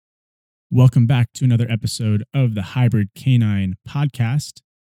Welcome back to another episode of the Hybrid Canine Podcast.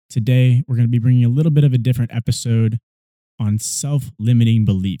 Today, we're going to be bringing a little bit of a different episode on self-limiting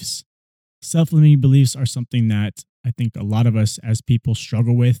beliefs. Self-limiting beliefs are something that I think a lot of us as people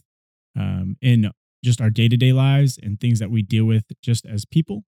struggle with in just our day-to-day lives and things that we deal with just as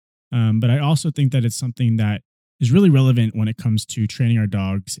people. But I also think that it's something that is really relevant when it comes to training our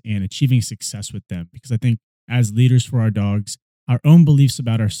dogs and achieving success with them. Because I think as leaders for our dogs, our own beliefs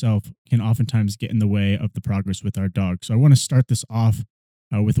about ourselves can oftentimes get in the way of the progress with our dog. So I want to start this off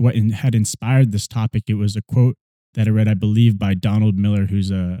with what had inspired this topic. It was a quote that I read, I believe, by Donald Miller,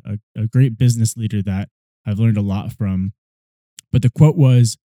 who's a great business leader that I've learned a lot from. But the quote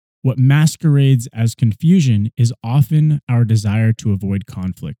was, "What masquerades as confusion is often our desire to avoid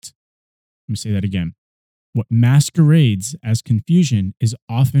conflict." Let me say that again. What masquerades as confusion is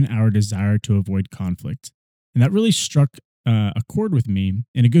often our desire to avoid conflict. And that really struck a chord with me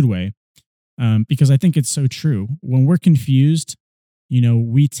in a good way, because I think it's so true. When we're confused,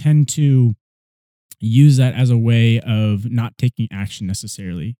 we tend to use that as a way of not taking action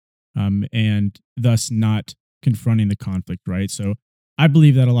necessarily, and thus not confronting the conflict, right? So I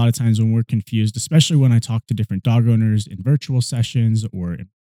believe that a lot of times when we're confused, especially when I talk to different dog owners in virtual sessions or in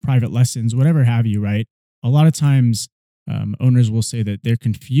private lessons, whatever have you, right? A lot of times owners will say that they're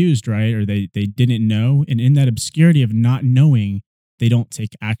confused, right? Or they didn't know. And in that obscurity of not knowing, they don't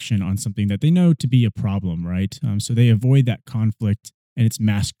take action on something that they know to be a problem, right? So they avoid that conflict, and it's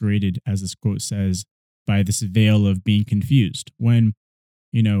masqueraded, as this quote says, by this veil of being confused. When,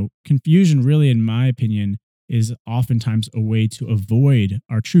 confusion really, in my opinion, is oftentimes a way to avoid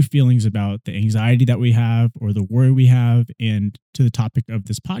our true feelings about the anxiety that we have or the worry we have. And to the topic of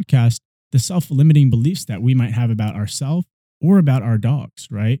this podcast, the self-limiting beliefs that we might have about ourselves or about our dogs,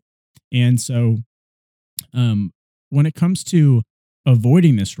 right? And so when it comes to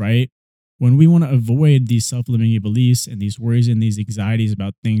avoiding this, right, when we want to avoid these self-limiting beliefs and these worries and these anxieties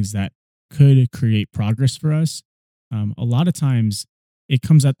about things that could create progress for us, a lot of times it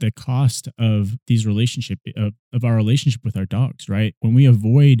comes at the cost of these of our relationship with our dogs, right? When we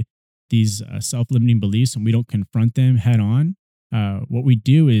avoid these self-limiting beliefs and we don't confront them head on, what we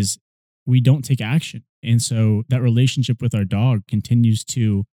do is we don't take action. And so that relationship with our dog continues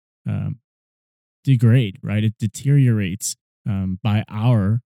to degrade, right? It deteriorates by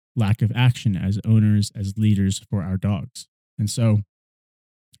our lack of action as owners, as leaders for our dogs. And so,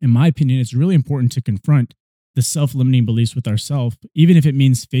 in my opinion, it's really important to confront the self-limiting beliefs with ourselves, even if it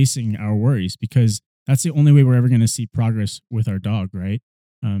means facing our worries, because that's the only way we're ever going to see progress with our dog, right?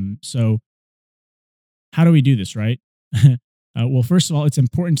 So how do we do this, right? Well, first of all, it's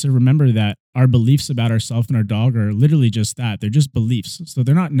important to remember that our beliefs about ourselves and our dog are literally just that. They're just beliefs. So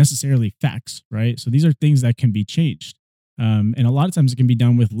they're not necessarily facts, right? So these are things that can be changed. And a lot of times it can be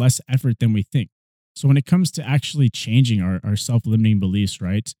done with less effort than we think. So when it comes to actually changing our self-limiting beliefs,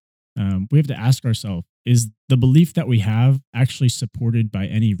 right, we have to ask ourselves, is the belief that we have actually supported by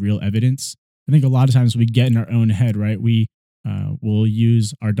any real evidence? I think a lot of times we get in our own head, right? We will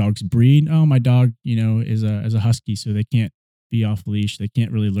use our dog's breed. Oh, my dog, is a husky, so they can't be off leash. They can't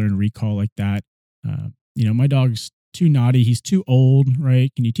really learn recall like that. My dog's too naughty. He's too old,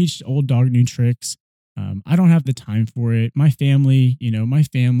 right? Can you teach the old dog new tricks? I don't have the time for it. My family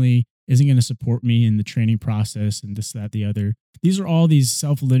isn't going to support me in the training process and this, that, the other. These are all these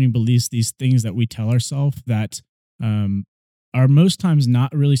self-limiting beliefs, these things that we tell ourselves that are most times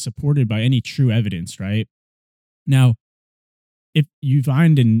not really supported by any true evidence, right? Now, if you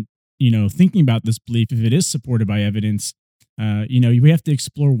find in, thinking about this belief, if it is supported by evidence, we have to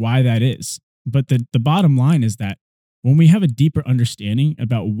explore why that is. But the bottom line is that when we have a deeper understanding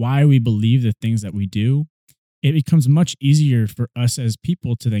about why we believe the things that we do, it becomes much easier for us as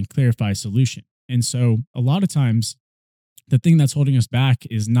people to then clarify a solution. And so a lot of times, the thing that's holding us back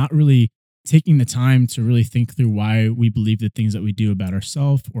is not really taking the time to really think through why we believe the things that we do about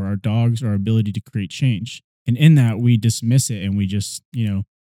ourselves or our dogs or our ability to create change. And in that, we dismiss it and we just,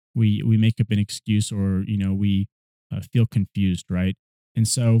 we make up an excuse or, we feel confused, right? And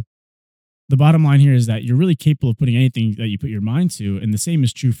so the bottom line here is that you're really capable of putting anything that you put your mind to, and the same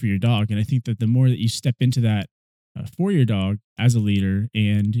is true for your dog. And I think that the more that you step into that for your dog as a leader,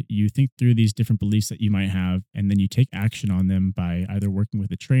 and you think through these different beliefs that you might have, and then you take action on them by either working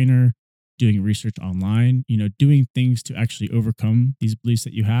with a trainer, doing research online, doing things to actually overcome these beliefs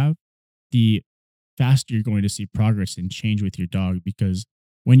that you have, the faster you're going to see progress and change with your dog. Because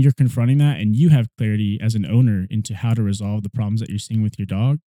when you're confronting that and you have clarity as an owner into how to resolve the problems that you're seeing with your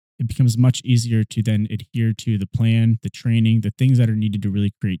dog, it becomes much easier to then adhere to the plan, the training, the things that are needed to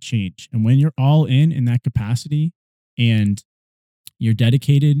really create change. And when you're all in that capacity and you're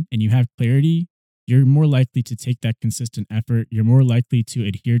dedicated and you have clarity, you're more likely to take that consistent effort. You're more likely to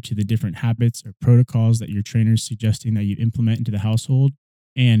adhere to the different habits or protocols that your trainer's suggesting that you implement into the household.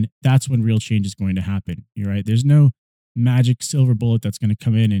 And that's when real change is going to happen. You're right. There's no magic silver bullet that's going to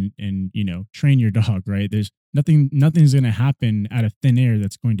come in and train your dog, right? There's nothing's going to happen out of thin air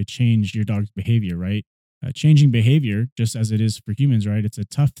that's going to change your dog's behavior, right? Changing behavior, just as it is for humans, right? It's a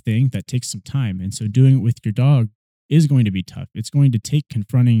tough thing that takes some time. And so doing it with your dog is going to be tough. It's going to take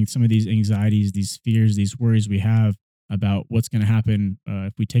confronting some of these anxieties, these fears, these worries we have about what's going to happen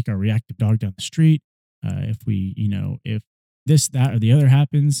if we take our reactive dog down the street, if this, that, or the other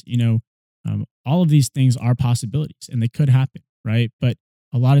happens, all of these things are possibilities and they could happen, right? But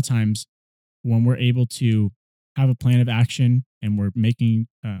a lot of times when we're able to have a plan of action and we're making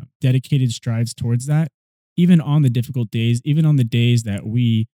dedicated strides towards that, even on the difficult days, even on the days that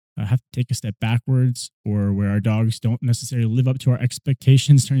we have to take a step backwards or where our dogs don't necessarily live up to our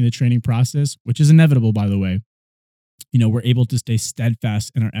expectations during the training process, which is inevitable, by the way, we're able to stay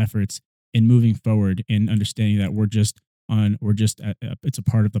steadfast in our efforts in moving forward and understanding that it's a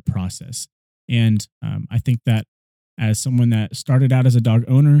part of the process. And I think that as someone that started out as a dog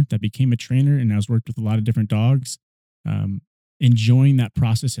owner, that became a trainer and has worked with a lot of different dogs, enjoying that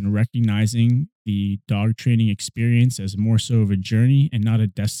process and recognizing the dog training experience as more so of a journey and not a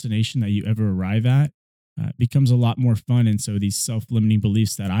destination that you ever arrive at becomes a lot more fun. And so these self-limiting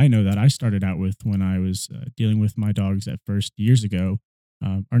beliefs that I know that I started out with when I was dealing with my dogs at first years ago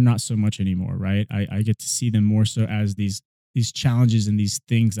are not so much anymore, right? I get to see them more so as these challenges and these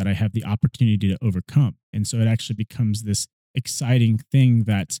things that I have the opportunity to overcome. And so it actually becomes this exciting thing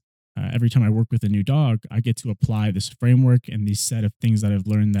that every time I work with a new dog, I get to apply this framework and these set of things that I've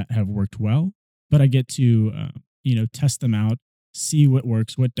learned that have worked well, but I get to, test them out, see what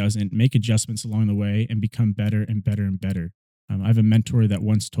works, what doesn't, make adjustments along the way and become better and better and better. I have a mentor that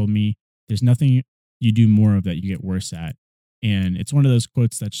once told me, there's nothing you do more of that you get worse at. And it's one of those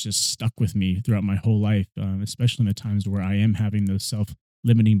quotes that's just stuck with me throughout my whole life, especially in the times where I am having those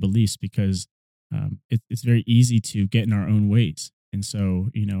self-limiting beliefs, because it's very easy to get in our own ways. And so,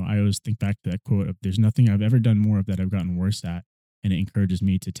 I always think back to that quote of there's nothing I've ever done more of that I've gotten worse at. And it encourages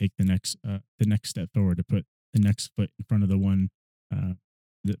me to take the next step forward, to put the next foot in front of the one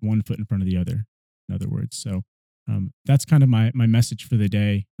foot in front of the other, in other words. So that's kind of my message for the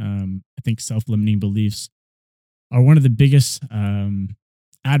day. I think self-limiting beliefs are one of the biggest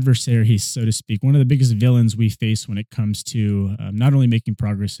adversaries, so to speak, one of the biggest villains we face when it comes to not only making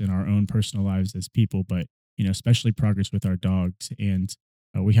progress in our own personal lives as people, but especially progress with our dogs. And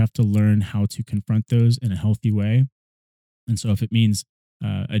we have to learn how to confront those in a healthy way. And so if it means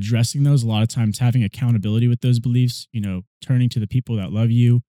addressing those, a lot of times having accountability with those beliefs, turning to the people that love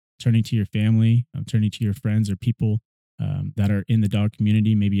you, turning to your family, turning to your friends or people that are in the dog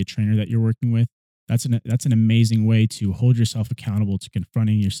community, maybe a trainer that you're working with. That's an amazing way to hold yourself accountable to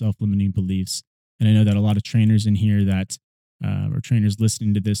confronting your self-limiting beliefs. And I know that a lot of trainers in here that or trainers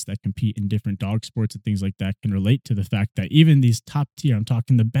listening to this that compete in different dog sports and things like that can relate to the fact that even these top tier, I'm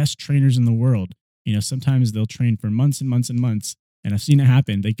talking the best trainers in the world, sometimes they'll train for months and months and months. And I've seen it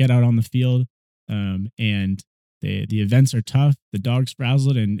happen. They get out on the field and the events are tough. The dog's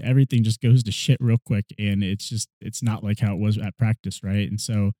frazzled and everything just goes to shit real quick. And it's not like how it was at practice, right? And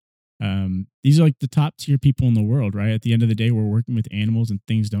so these are like the top tier people in the world, right? At the end of the day, we're working with animals and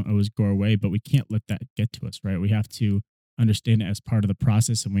things don't always go our way, but we can't let that get to us, right? We have to understand it as part of the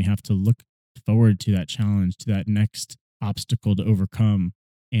process and we have to look forward to that challenge, to that next obstacle to overcome.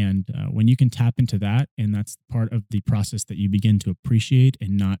 And when you can tap into that, and that's part of the process that you begin to appreciate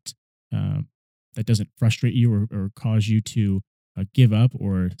and not, that doesn't frustrate you or cause you to give up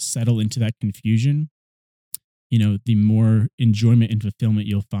or settle into that confusion, the more enjoyment and fulfillment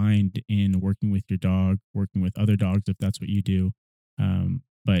you'll find in working with your dog, working with other dogs, if that's what you do.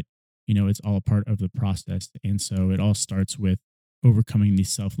 But, it's all a part of the process. And so it all starts with overcoming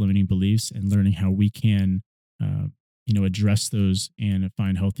these self-limiting beliefs and learning how we can, address those and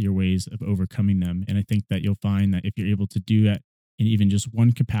find healthier ways of overcoming them. And I think that you'll find that if you're able to do that in even just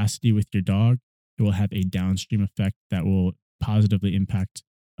one capacity with your dog, it will have a downstream effect that will positively impact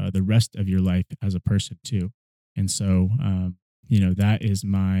the rest of your life as a person too. And so, that is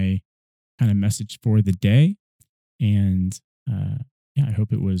my kind of message for the day. And I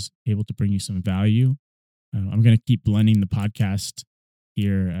hope it was able to bring you some value. I'm going to keep blending the podcast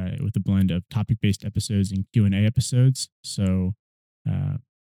here with a blend of topic-based episodes and Q&A episodes. So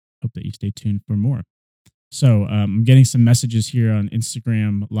hope that you stay tuned for more. So I'm getting some messages here on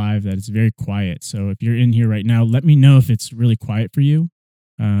Instagram Live that it's very quiet. So if you're in here right now, let me know if it's really quiet for you.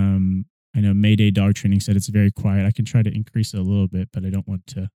 I know Mayday Dog Training said it's very quiet. I can try to increase it a little bit, but I don't want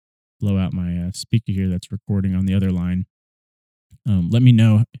to blow out my speaker here that's recording on the other line. Let me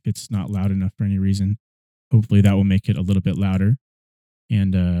know if it's not loud enough for any reason. Hopefully that will make it a little bit louder.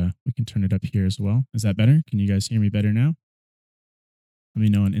 And we can turn it up here as well. Is that better? Can you guys hear me better now? Let me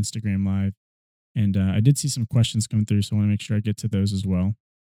know on Instagram Live. And I did see some questions come through, so I want to make sure I get to those as well.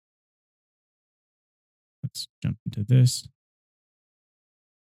 Let's jump into this.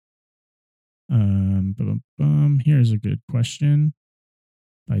 Here's a good question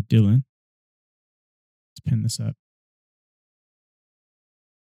by Dylan. Let's pin this up.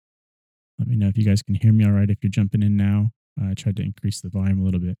 Let me know if you guys can hear me all right if you're jumping in now. I tried to increase the volume a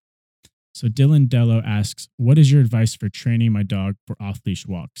little bit. So Dylan Dello asks, what is your advice for training my dog for off-leash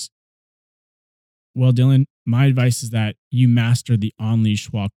walks? Well, Dylan, my advice is that you master the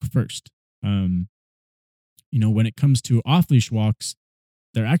on-leash walk first. When it comes to off-leash walks,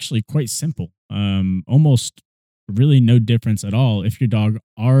 they're actually quite simple. Almost really no difference at all if your dog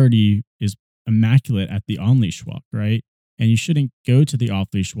already is immaculate at the on-leash walk, right? And you shouldn't go to the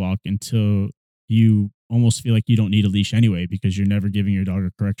off-leash walk until you almost feel like you don't need a leash anyway, because you're never giving your dog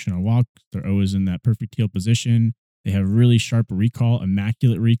a correctional walk. They're always in that perfect heel position. They have really sharp recall,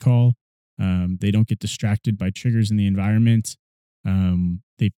 immaculate recall. They don't get distracted by triggers in the environment.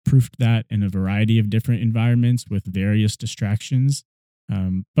 They've proved that in a variety of different environments with various distractions.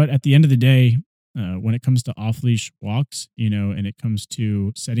 But at the end of the day, when it comes to off-leash walks, and it comes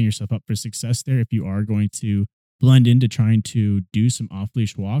to setting yourself up for success there, if you are going to blend into trying to do some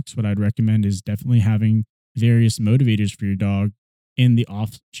off-leash walks, what I'd recommend is definitely having various motivators for your dog in the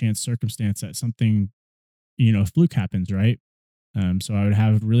off chance circumstance that something, fluke happens, right? So I would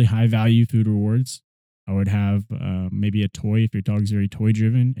have really high value food rewards. I would have maybe a toy if your dog's very toy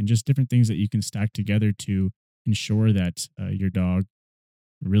driven, and just different things that you can stack together to ensure that your dog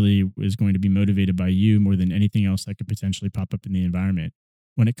really is going to be motivated by you more than anything else that could potentially pop up in the environment.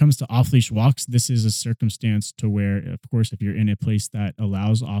 When it comes to off-leash walks, this is a circumstance to where, of course, if you're in a place that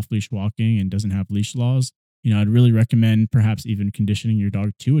allows off-leash walking and doesn't have leash laws, I'd really recommend perhaps even conditioning your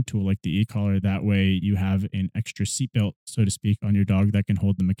dog to a tool like the e-collar. That way you have an extra seatbelt, so to speak, on your dog that can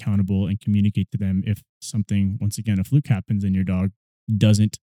hold them accountable and communicate to them if something, once again, a fluke happens and your dog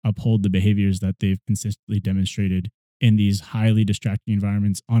doesn't uphold the behaviors that they've consistently demonstrated in these highly distracting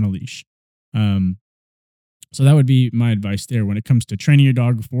environments on a leash. So that would be my advice there. When it comes to training your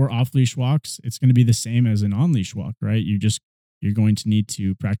dog for off-leash walks, it's going to be the same as an on-leash walk, right? You're going to need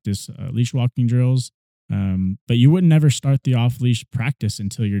to practice leash walking drills, but you would never start the off-leash practice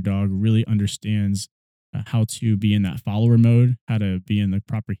until your dog really understands how to be in that follower mode, how to be in the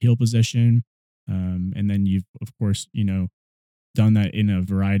proper heel position, and then you've, of course, done that in a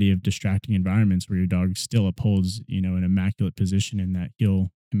variety of distracting environments where your dog still upholds, an immaculate position in that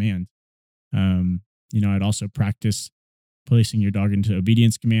heel command. I'd also practice placing your dog into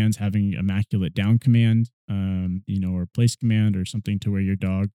obedience commands, having immaculate down command, or place command or something to where your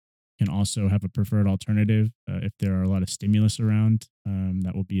dog can also have a preferred alternative if there are a lot of stimulus around.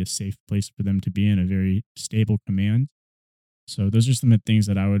 That will be a safe place for them to be in, a very stable command. So those are some of the things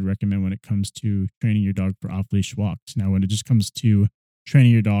that I would recommend when it comes to training your dog for off-leash walks. Now, when it just comes to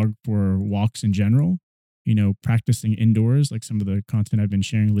training your dog for walks in general, practicing indoors, like some of the content I've been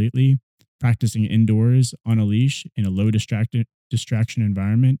sharing lately, practicing indoors on a leash in a low distraction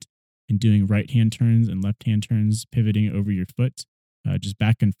environment and doing right-hand turns and left-hand turns, pivoting over your foot, just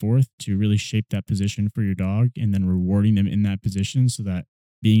back and forth to really shape that position for your dog, and then rewarding them in that position so that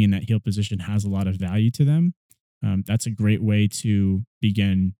being in that heel position has a lot of value to them. That's a great way to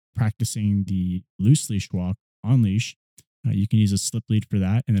begin practicing the loose leash walk on leash. You can use a slip lead for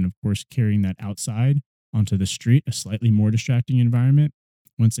that. And then, of course, carrying that outside onto the street, a slightly more distracting environment.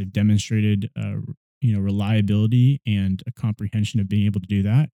 Once they've demonstrated, reliability and a comprehension of being able to do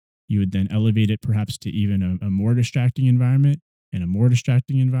that, you would then elevate it perhaps to even a more distracting environment and a more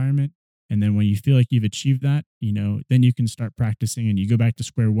distracting environment. And then when you feel like you've achieved that, then you can start practicing and you go back to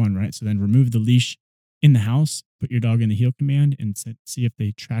square one, right? So then remove the leash in the house, put your dog in the heel command, and see if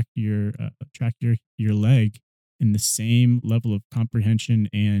they track your leg in the same level of comprehension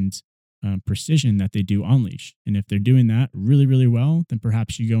and precision that they do on leash. And if they're doing that really, really well, then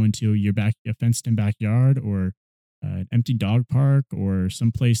perhaps you go into a fenced-in backyard or an empty dog park or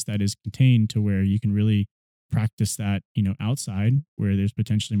some place that is contained to where you can really practice that, outside where there's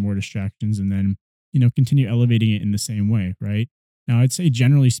potentially more distractions, and then, continue elevating it in the same way, right? Now, I'd say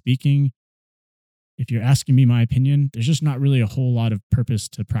generally speaking, if you're asking me my opinion, there's just not really a whole lot of purpose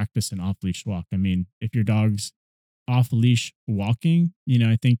to practice an off-leash walk. I mean, if your dog's off-leash walking,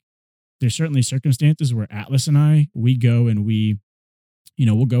 I think there's certainly circumstances where Atlas and we go and we,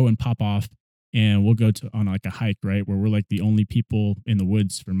 we'll go and pop off and we'll go to on like a hike, right? Where we're like the only people in the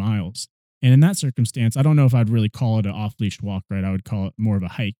woods for miles. And in that circumstance, I don't know if I'd really call it an off leash walk, right? I would call it more of a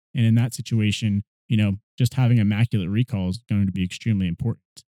hike. And in that situation, just having immaculate recall is going to be extremely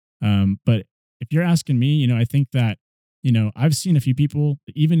important. But if you're asking me, I think that, I've seen a few people,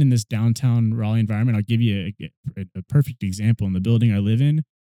 even in this downtown Raleigh environment. I'll give you a perfect example. In the building I live in,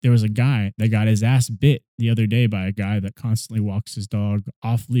 there was a guy that got his ass bit the other day by a guy that constantly walks his dog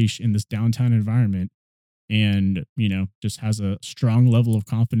off leash in this downtown environment and, just has a strong level of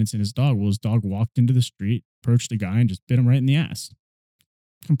confidence in his dog. Well, his dog walked into the street, approached the guy, and just bit him right in the ass.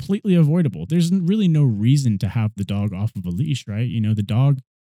 Completely avoidable. There's really no reason to have the dog off of a leash, right?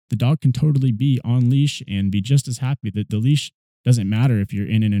 The dog can totally be on leash and be just as happy. That the leash doesn't matter if you're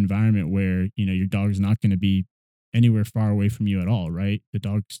in an environment where, your dog's not going to be anywhere far away from you at all, right? The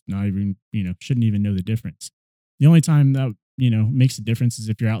dog's not even, shouldn't even know the difference. The only time that, makes a difference is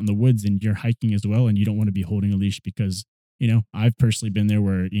if you're out in the woods and you're hiking as well and you don't want to be holding a leash because, I've personally been there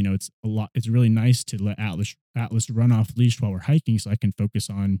where, it's really nice to let Atlas run off leash while we're hiking so I can focus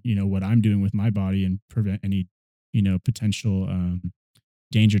on, what I'm doing with my body and prevent any, potential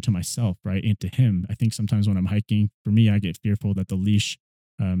danger to myself, right? And to him. I think sometimes when I'm hiking, for me, I get fearful that the leash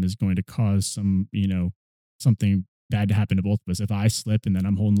is going to cause some, something bad to happen to both of us. If I slip and then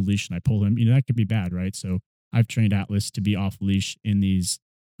I'm holding the leash and I pull him, that could be bad, right? So I've trained Atlas to be off leash in these,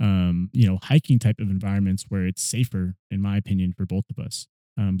 hiking type of environments where it's safer, in my opinion, for both of us.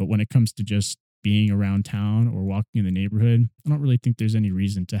 But when it comes to just being around town or walking in the neighborhood, I don't really think there's any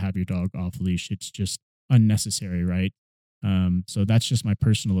reason to have your dog off leash. It's just unnecessary, right? So that's just my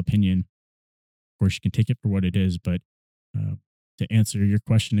personal opinion. Of course, you can take it for what it is, but to answer your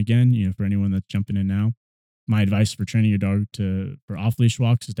question again, for anyone that's jumping in now, my advice for training your dog for off leash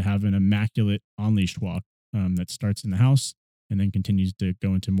walks is to have an immaculate on leash walk that starts in the house and then continues to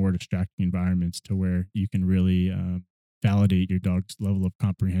go into more distracting environments to where you can really validate your dog's level of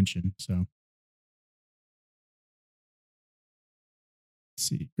comprehension. So.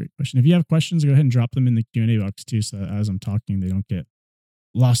 See, great question. If you have questions, go ahead and drop them in the Q&A box too, so that as I'm talking, they don't get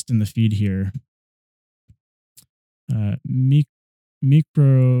lost in the feed here.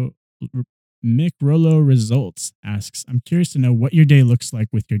 Microlo Results asks, I'm curious to know what your day looks like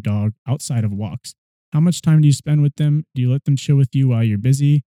with your dog outside of walks. How much time do you spend with them? Do you let them chill with you while you're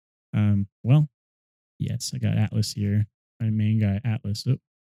busy? Well, yes, I got Atlas here. My main guy, Atlas. Oh,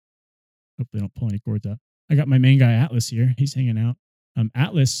 hope they don't pull any cords out. I got my main guy, Atlas here. He's hanging out.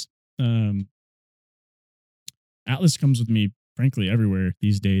 Atlas comes with me, frankly, everywhere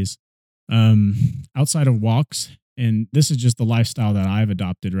these days. Outside of walks, and this is just the lifestyle that I've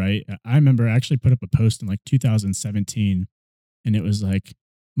adopted, right? I remember I actually put up a post in like 2017, and it was like,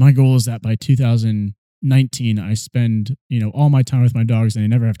 my goal is that by 2019, I spend, all my time with my dogs and I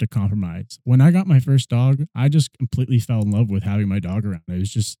never have to compromise. When I got my first dog, I just completely fell in love with having my dog around. It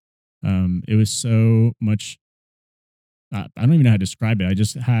was just, it was so much. I don't even know how to describe it. I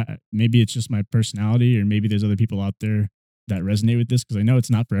just maybe it's just my personality, or maybe there's other people out there that resonate with this, because I know it's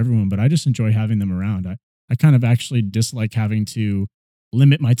not for everyone, but I just enjoy having them around. I kind of actually dislike having to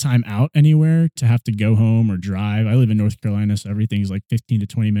limit my time out anywhere to have to go home or drive. I live in North Carolina, so everything's like 15 to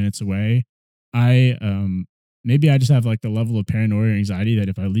 20 minutes away. Maybe I just have like the level of paranoia or anxiety that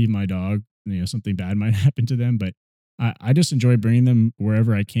if I leave my dog, something bad might happen to them. But I just enjoy bringing them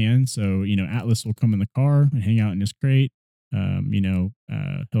wherever I can. So, Atlas will come in the car and hang out in his crate.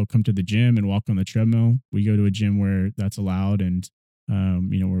 He'll come to the gym and walk on the treadmill. We go to a gym where that's allowed. And,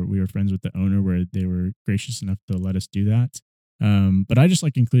 we were friends with the owner where they were gracious enough to let us do that. But I just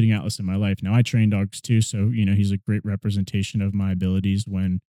like including Atlas in my life. Now I train dogs too. So, he's a great representation of my abilities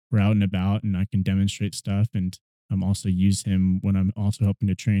when we're out and about, and I can demonstrate stuff, and also use him when I'm also helping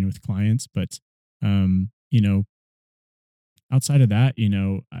to train with clients. But, outside of that,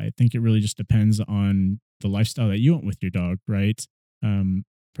 I think it really just depends on the lifestyle that you want with your dog, right?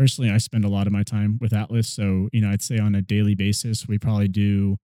 Personally, I spend a lot of my time with Atlas. So, I'd say on a daily basis, we probably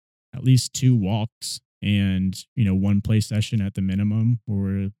do at least 2 walks and, 1 play session at the minimum,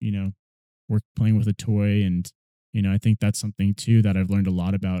 where we're playing with a toy. And, I think that's something too that I've learned a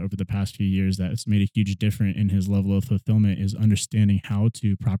lot about over the past few years that has made a huge difference in his level of fulfillment, is understanding how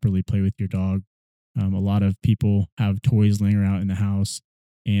to properly play with your dog. A lot of people have toys laying around in the house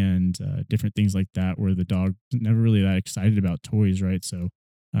and different things like that, where the dog is never really that excited about toys, right? So,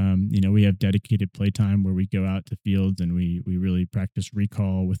 we have dedicated playtime where we go out to fields and we really practice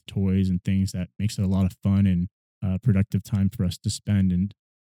recall with toys and things that makes it a lot of fun and productive time for us to spend. And,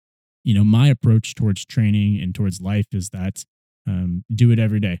 my approach towards training and towards life is that do it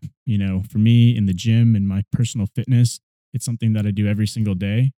every day. For me in the gym and my personal fitness, It's something that I do every single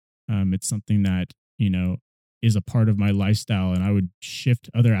day. It's something that, is a part of my lifestyle, and I would shift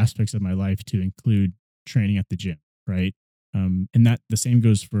other aspects of my life to include training at the gym, right? And that the same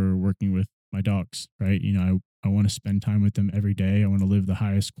goes for working with my dogs, right? I want to spend time with them every day. I want to live the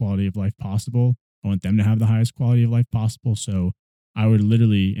highest quality of life possible. I want them to have the highest quality of life possible. So I would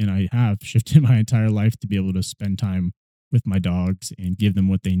literally, and I have shifted my entire life to be able to spend time with my dogs and give them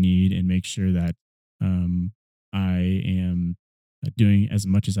what they need and make sure that I am doing as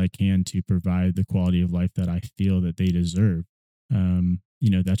much as I can to provide the quality of life that I feel that they deserve.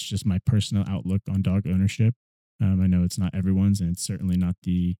 That's just my personal outlook on dog ownership. I know it's not everyone's, and it's certainly not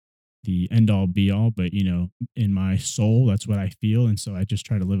the end all be all, but in my soul, that's what I feel. And so I just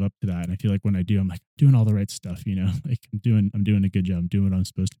try to live up to that. And I feel like when I do, I'm like doing all the right stuff, like I'm doing a good job. I'm doing what I'm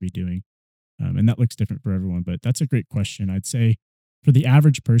supposed to be doing. And that looks different for everyone, but that's a great question. I'd say for the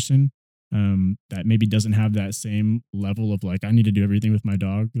average person, that maybe doesn't have that same level of like, I need to do everything with my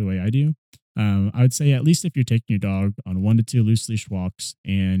dog the way I do. I would say at least if you're taking your dog on 1 to 2 loose leash walks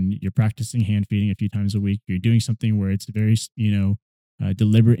and you're practicing hand feeding a few times a week, you're doing something where it's very,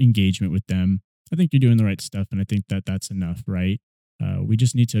 deliberate engagement with them. I think you're doing the right stuff. And I think that that's enough, right? We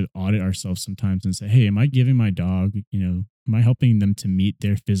just need to audit ourselves sometimes and say, hey, am I giving my dog, am I helping them to meet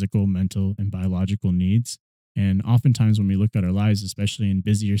their physical, mental, and biological needs? And oftentimes when we look at our lives, especially in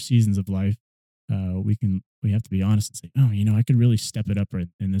busier seasons of life, we have to be honest and say, oh, I could really step it up right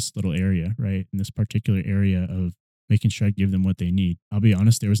in this little area, right? In this particular area of making sure I give them what they need. I'll be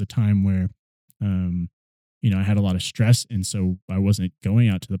honest, there was a time where, I had a lot of stress. And so I wasn't going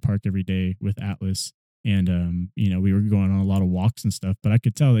out to the park every day with Atlas. And, we were going on a lot of walks and stuff, but I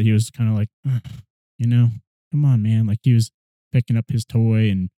could tell that he was kind of like, come on, man. Like he was picking up his toy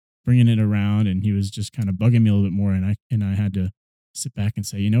and bringing it around, and he was just kind of bugging me a little bit more. And I had to sit back and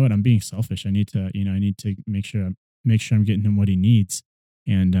say, you know what, I'm being selfish. I need to make sure I'm getting him what he needs.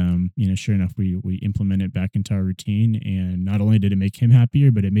 And, sure enough, we implement it back into our routine. And not only did it make him happier,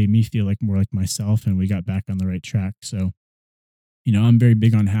 but it made me feel like more like myself, and we got back on the right track. So, I'm very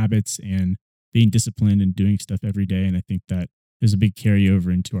big on habits and being disciplined and doing stuff every day. And I think that there's a big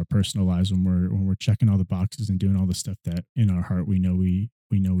carryover into our personal lives when we're checking all the boxes and doing all the stuff that in our heart we know we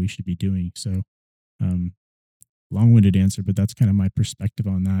should be doing. So, long-winded answer, but that's kind of my perspective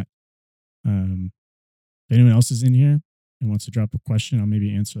on that. If anyone else is in here and wants to drop a question, I'll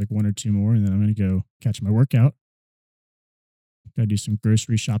maybe answer like 1 or 2 more, and then I'm going to go catch my workout. Got to do some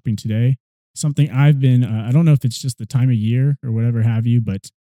grocery shopping today. Something I've been, I don't know if it's just the time of year or whatever have you, but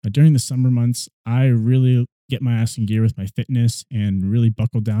during the summer months, I really get my ass in gear with my fitness and really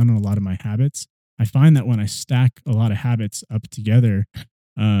buckle down on a lot of my habits. I find that when I stack a lot of habits up together,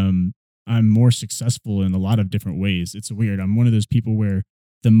 I'm more successful in a lot of different ways. It's weird. I'm one of those people where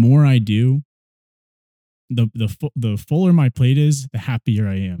the more I do, the fuller my plate is, the happier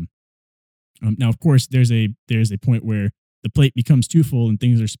I am. Now, of course, there's a point where the plate becomes too full and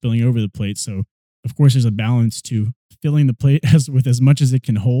things are spilling over the plate. So, of course, there's a balance to filling the plate with as much as it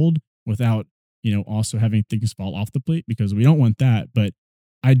can hold without, also having things fall off the plate, because we don't want that. But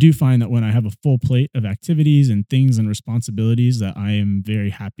I do find that when I have a full plate of activities and things and responsibilities, that I am very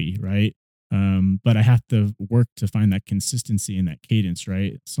happy, right? But I have to work to find that consistency and that cadence,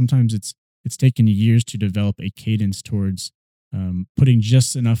 right? Sometimes it's taken years to develop a cadence towards putting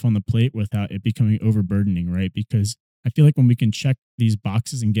just enough on the plate without it becoming overburdening, right? Because I feel like when we can check these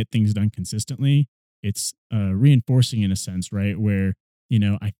boxes and get things done consistently, it's reinforcing in a sense, right? Where,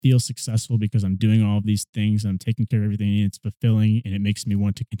 I feel successful because I'm doing all of these things, I'm taking care of everything, and it's fulfilling, and it makes me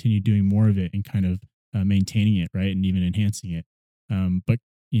want to continue doing more of it and kind of maintaining it, right? And even enhancing it. But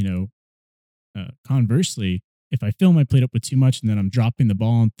conversely, if I fill my plate up with too much and then I'm dropping the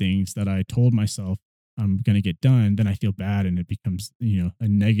ball on things that I told myself I'm going to get done, then I feel bad, and it becomes, a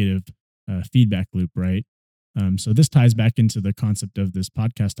negative feedback loop, right? So this ties back into the concept of this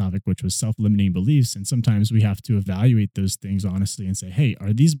podcast topic, which was self-limiting beliefs. And sometimes we have to evaluate those things honestly and say, hey,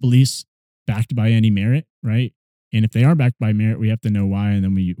 are these beliefs backed by any merit, right? And if they are backed by merit, we have to know why, and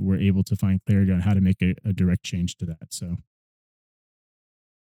then we're able to find clarity on how to make a direct change to that. So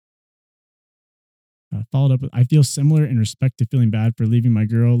followed up with, I feel similar in respect to feeling bad for leaving my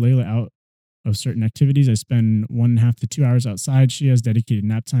girl Layla out of certain activities. I spend 1.5 to 2 hours outside. She has dedicated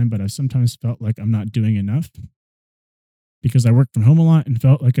nap time, but I've sometimes felt like I'm not doing enough because I work from home a lot and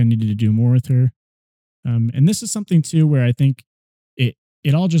felt like I needed to do more with her. And this is something too where I think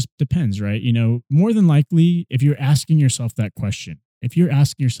it all just depends, right? More than likely, if you're asking yourself that question, if you're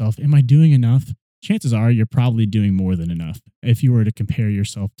asking yourself, am I doing enough? Chances are you're probably doing more than enough. If you were to compare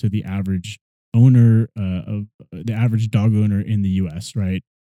yourself to the average owner of the average dog owner in the US, right?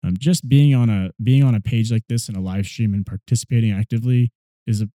 Just being on a page like this in a live stream and participating actively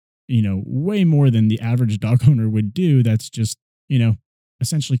is way more than the average dog owner would do. That's just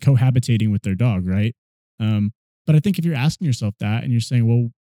essentially cohabitating with their dog, right? But I think if you're asking yourself that and you're saying, well,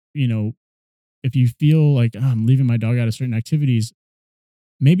 you know, if you feel like, "Oh, I'm leaving my dog out of certain activities,"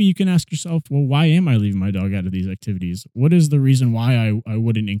 maybe you can ask yourself, well, why am I leaving my dog out of these activities? What is the reason why I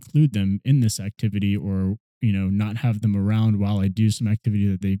wouldn't include them in this activity, or, not have them around while I do some activity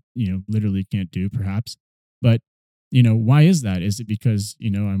that they, literally can't do perhaps. But, why is that? Is it because,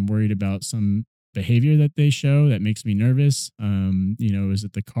 I'm worried about some behavior that they show that makes me nervous? Is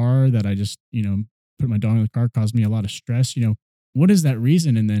it the car that I just, put my dog in the car caused me a lot of stress? What is that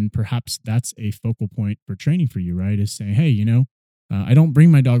reason? And then perhaps that's a focal point for training for you, right? Is saying, hey, I don't bring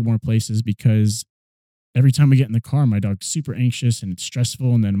my dog more places because every time we get in the car, my dog's super anxious and it's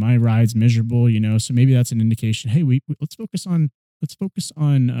stressful, and then my ride's miserable. So maybe that's an indication. Hey, let's focus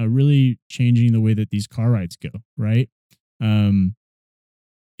on really changing the way that these car rides go, right? And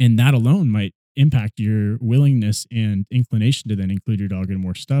that alone might impact your willingness and inclination to then include your dog in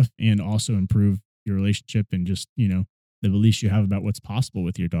more stuff, and also improve your relationship and just the beliefs you have about what's possible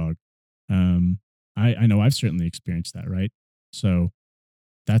with your dog. I know I've certainly experienced that, right? So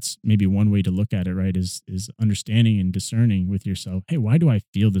that's maybe one way to look at it, right? Is understanding and discerning with yourself. Hey, why do I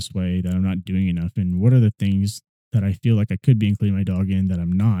feel this way that I'm not doing enough? And what are the things that I feel like I could be including my dog in that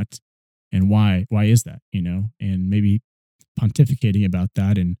I'm not? And why? Why is that? And maybe pontificating about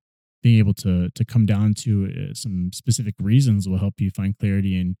that and being able to come down to some specific reasons will help you find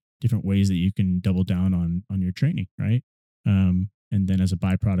clarity in different ways that you can double down on your training, right? And then as a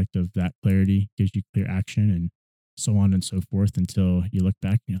byproduct of that clarity, gives you clear action, and so on and so forth, until you look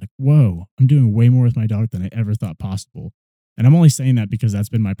back and you're like, whoa, I'm doing way more with my dog than I ever thought possible. And I'm only saying that because that's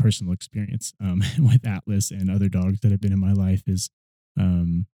been my personal experience with Atlas and other dogs that have been in my life is,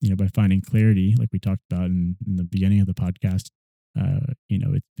 by finding clarity, like we talked about in the beginning of the podcast,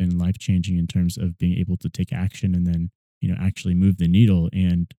 it's been life-changing in terms of being able to take action and then, actually move the needle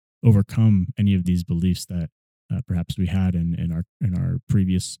and overcome any of these beliefs that perhaps we had in our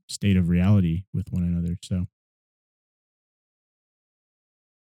previous state of reality with one another. So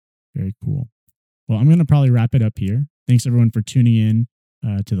very cool. Well, I'm going to probably wrap it up here. Thanks everyone for tuning in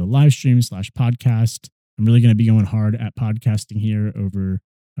to the live stream / podcast. I'm really going to be going hard at podcasting here over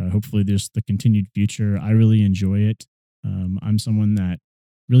hopefully there's the continued future. I really enjoy it. I'm someone that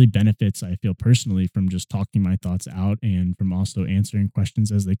really benefits, I feel personally, from just talking my thoughts out and from also answering questions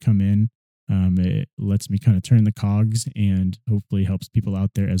as they come in. It lets me kind of turn the cogs and hopefully helps people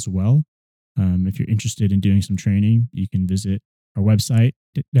out there as well. If you're interested in doing some training, you can visit our website,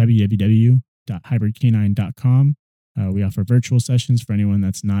 www.hybridcanine.com. We offer virtual sessions for anyone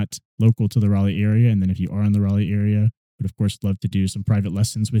that's not local to the Raleigh area. And then if you are in the Raleigh area, would of course love to do some private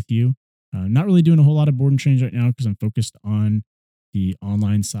lessons with you. Not really doing a whole lot of board and trains right now because I'm focused on the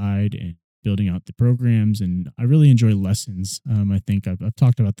online side and building out the programs. And I really enjoy lessons. I think I've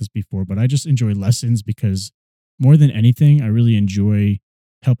talked about this before, but I just enjoy lessons because more than anything, I really enjoy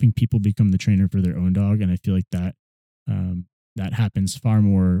helping people become the trainer for their own dog. And I feel like that that happens far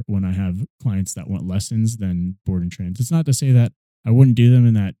more when I have clients that want lessons than board and trains. It's not to say that I wouldn't do them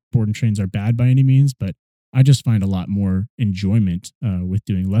and that board and trains are bad by any means, but I just find a lot more enjoyment with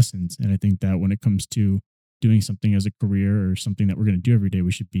doing lessons. And I think that when it comes to doing something as a career or something that we're going to do every day,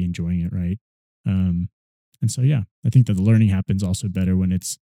 we should be enjoying it, right? And so, yeah, I think that the learning happens also better when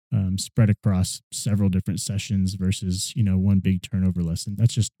it's spread across several different sessions versus, one big turnover lesson.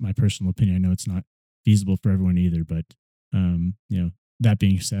 That's just my personal opinion. I know it's not feasible for everyone either, but, that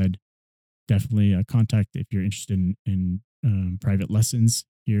being said, definitely contact if you're interested in private lessons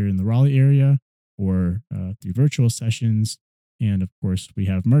here in the Raleigh area or through virtual sessions. And of course, we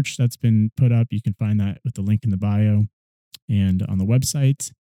have merch that's been put up. You can find that with the link in the bio and on the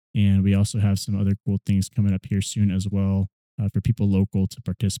website. And we also have some other cool things coming up here soon as well for people local to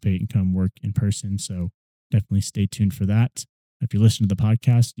participate and come work in person. So definitely stay tuned for that. If you listen to the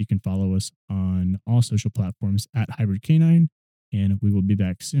podcast, you can follow us on all social platforms at Hybrid Canine, and we will be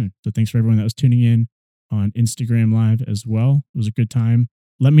back soon. So thanks for everyone that was tuning in on Instagram Live as well. It was a good time.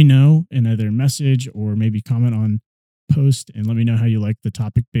 Let me know in either message or maybe comment on post and let me know how you like the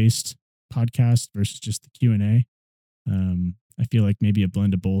topic-based podcast versus just the Q&A. I feel like maybe a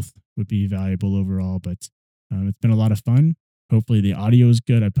blend of both would be valuable overall, but it's been a lot of fun. Hopefully the audio is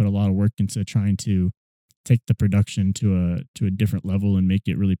good. I put a lot of work into trying to take the production to a different level and make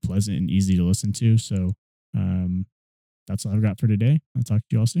it really pleasant and easy to listen to. So that's all I've got for today. I'll talk to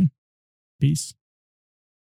you all soon. Peace.